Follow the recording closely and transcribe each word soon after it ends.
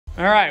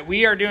All right,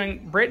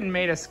 Britton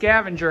made a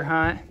scavenger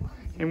hunt,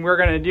 and we're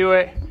gonna do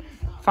it.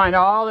 Find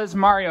all his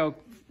Mario,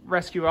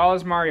 rescue all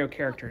his Mario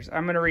characters.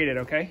 I'm gonna read it,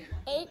 okay?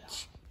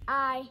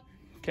 H-I.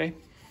 Okay.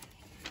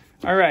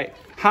 All right.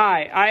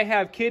 Hi, I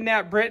have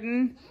kidnapped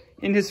Britton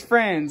and his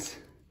friends.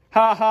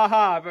 Ha ha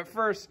ha. But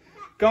first,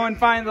 go and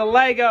find the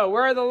Lego.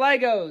 Where are the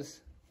Legos?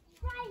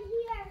 Right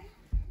here.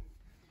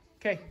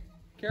 Okay,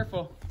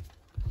 careful.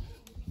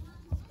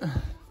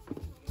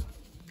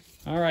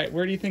 All right,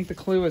 where do you think the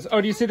clue is?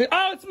 Oh, do you see the,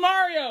 oh, it's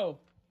Mario!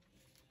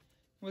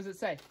 What does it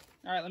say?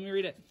 All right, let me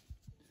read it.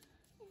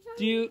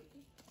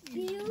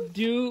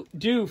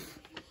 Doof.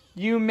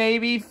 You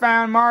maybe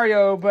found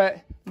Mario,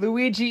 but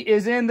Luigi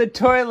is in the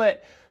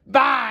toilet.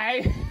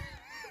 Bye!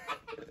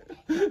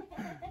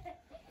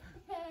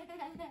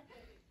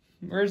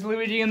 Where's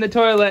Luigi in the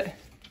toilet?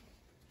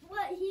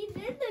 What, he's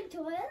in the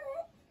toilet?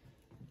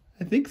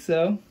 I think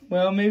so.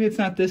 Well, maybe it's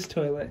not this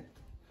toilet.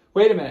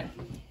 Wait a minute.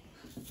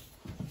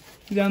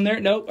 Down there?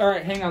 Nope. All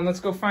right, hang on. Let's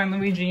go find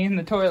Luigi in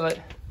the toilet.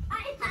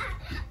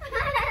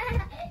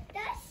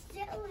 That's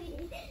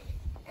silly.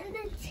 And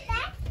then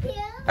check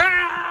him.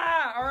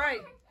 Ah! All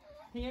right.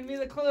 Hand me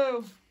the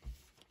clue.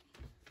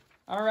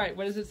 All right.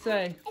 What does it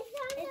say?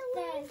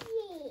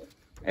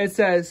 It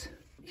says,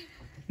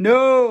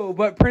 no,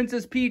 but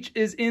Princess Peach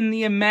is in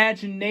the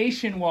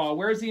imagination wall.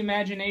 Where's the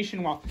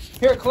imagination wall?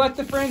 Here, collect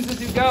the friends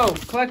as you go.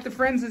 Collect the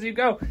friends as you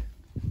go.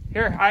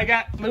 Here, I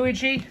got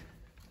Luigi.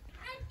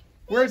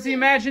 Where's the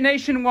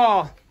imagination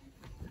wall?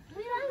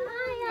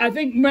 I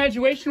think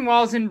imagination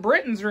wall is in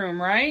Britton's room,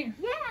 right?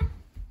 Yeah.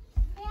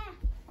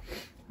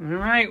 All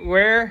right,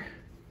 where?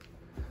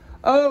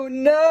 Oh,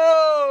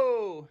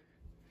 no!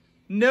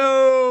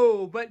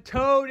 No, but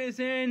Toad is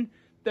in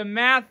the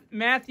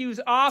Matthew's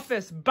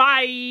office.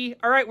 Bye!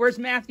 All right, where's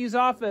Matthew's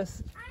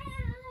office?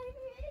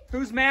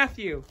 Who's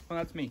Matthew? Well,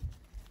 that's me.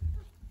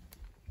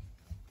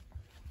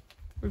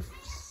 We're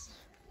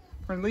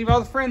going to leave all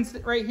the friends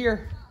right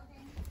here.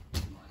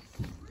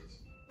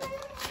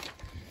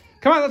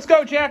 Come on, let's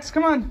go, Jax.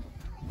 Come on.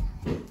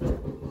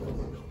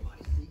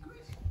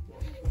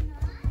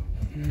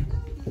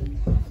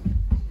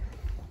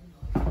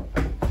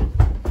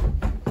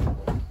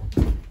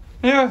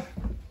 Yeah.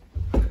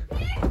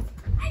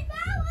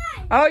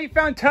 Oh, you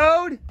found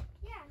Toad?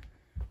 Yeah.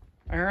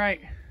 All right.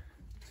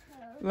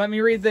 Let me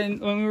read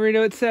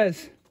what it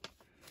says.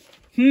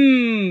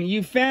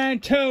 You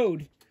found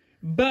Toad,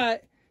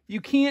 but you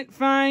can't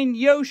find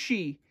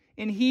Yoshi,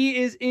 and he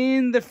is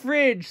in the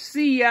fridge.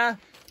 See ya.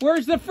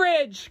 Where's the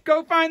fridge?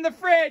 Go find the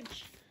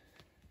fridge.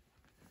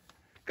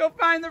 Go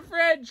find the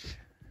fridge.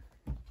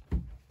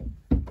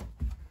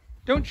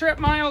 Don't trip,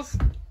 Miles.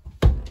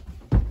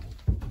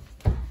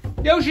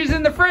 Yoshi's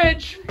in the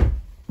fridge.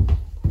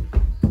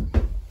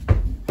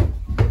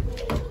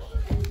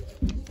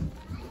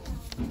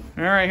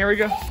 All right, here we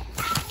go.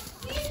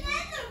 He's in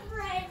the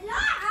fridge.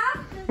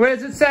 What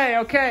does it say?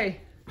 Okay.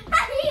 He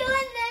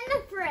was in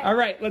the fridge. All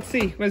right, let's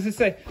see. What does it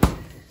say?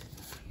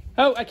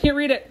 Oh, I can't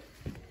read it.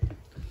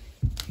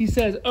 He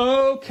says,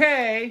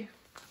 okay.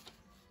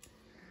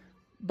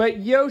 But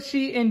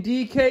Yoshi and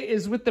DK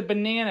is with the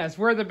bananas.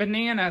 Where are the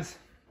bananas?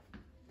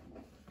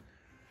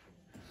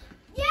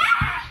 Yeah!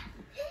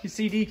 You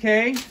see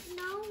DK?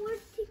 No,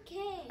 where's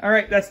DK? All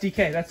right, that's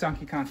DK. That's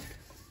Donkey Kong.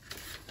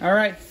 All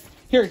right.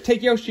 Here,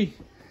 take Yoshi.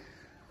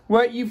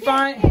 What you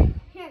find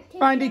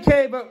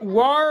DK, but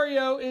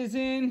Wario is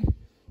in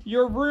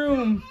your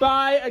room.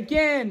 Bye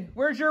again.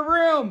 Where's your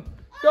room?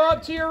 Go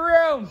up to your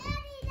room.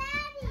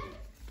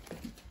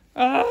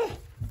 Oh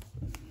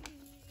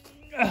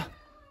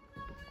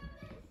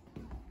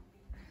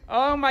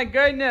my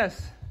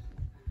goodness.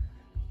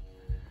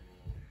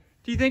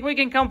 Do you think we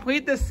can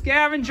complete the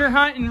scavenger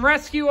hunt and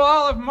rescue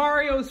all of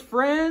Mario's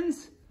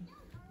friends?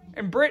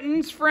 And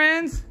Britton's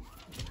friends?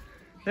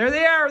 There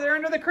they are. They're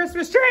under the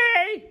Christmas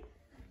tree.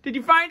 Did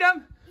you find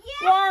them?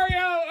 Yeah.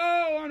 Wario.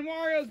 Oh, on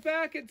Wario's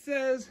back it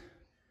says,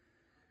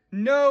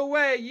 no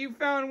way, you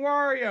found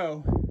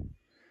Wario.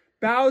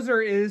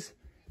 Bowser is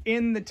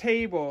in the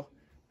table.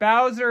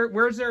 Bowser,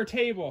 where's their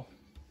table?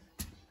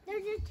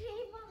 There's a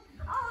table.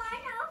 Oh,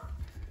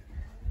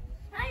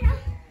 I know.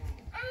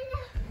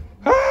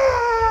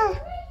 Ah!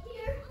 Right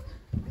here.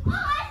 Oh,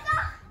 I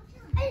saw.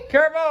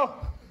 Careful.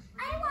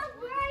 I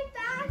walked right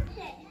past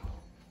it.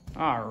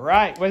 All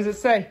right. What does it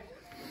say?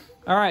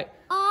 All right.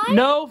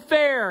 No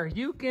fair.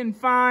 You can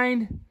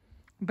find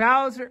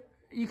Bowser.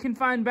 You can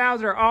find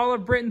Bowser. All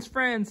of Britton's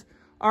friends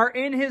are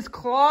in his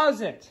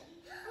closet.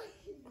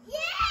 Yeah.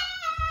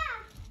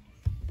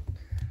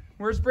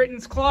 Where's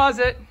Britton's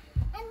closet?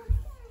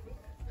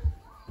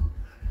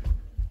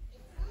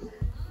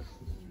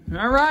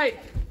 All right.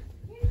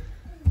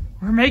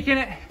 We're making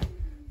it.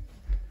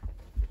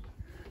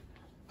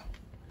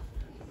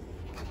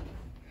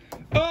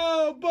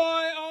 Oh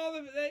boy,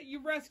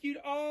 you rescued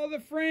all the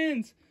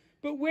friends.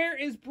 But where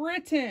is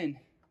Britton?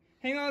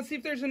 Hang on, let's see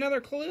if there's another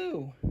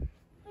clue.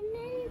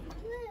 Another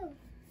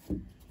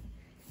clue.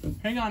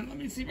 Hang on, let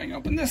me see if I can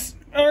open this.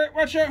 All right,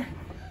 watch out.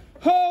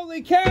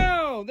 Holy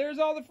cow, there's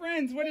all the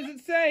friends. What does it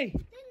say?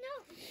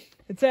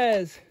 It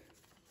says,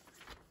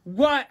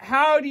 What?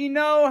 How do you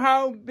know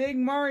how big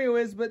Mario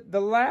is? But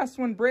the last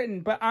one,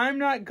 Britain. But I'm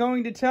not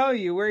going to tell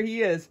you where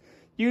he is.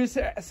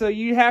 So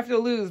you have to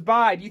lose.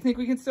 Bye. Do you think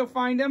we can still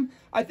find him?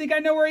 I think I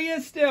know where he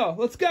is still.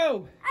 Let's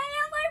go. I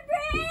know my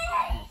brain.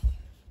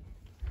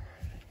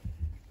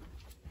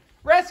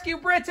 Rescue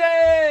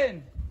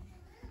Britain!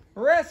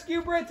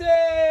 Rescue Britain!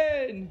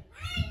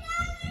 I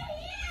know where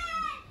he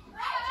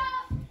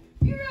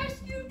is. You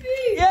rescued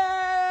me.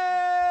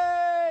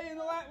 Yay! And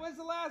what's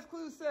the last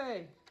clue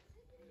say?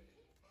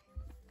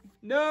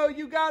 No,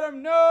 you got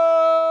him. No!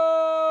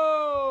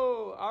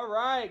 All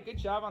right. Good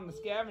job on the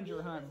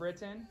scavenger hunt,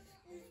 Britain.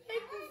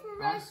 Thank you for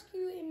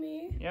rescuing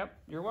me. Yep,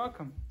 you're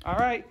welcome. All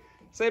right.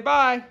 Say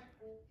bye.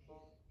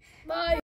 Bye.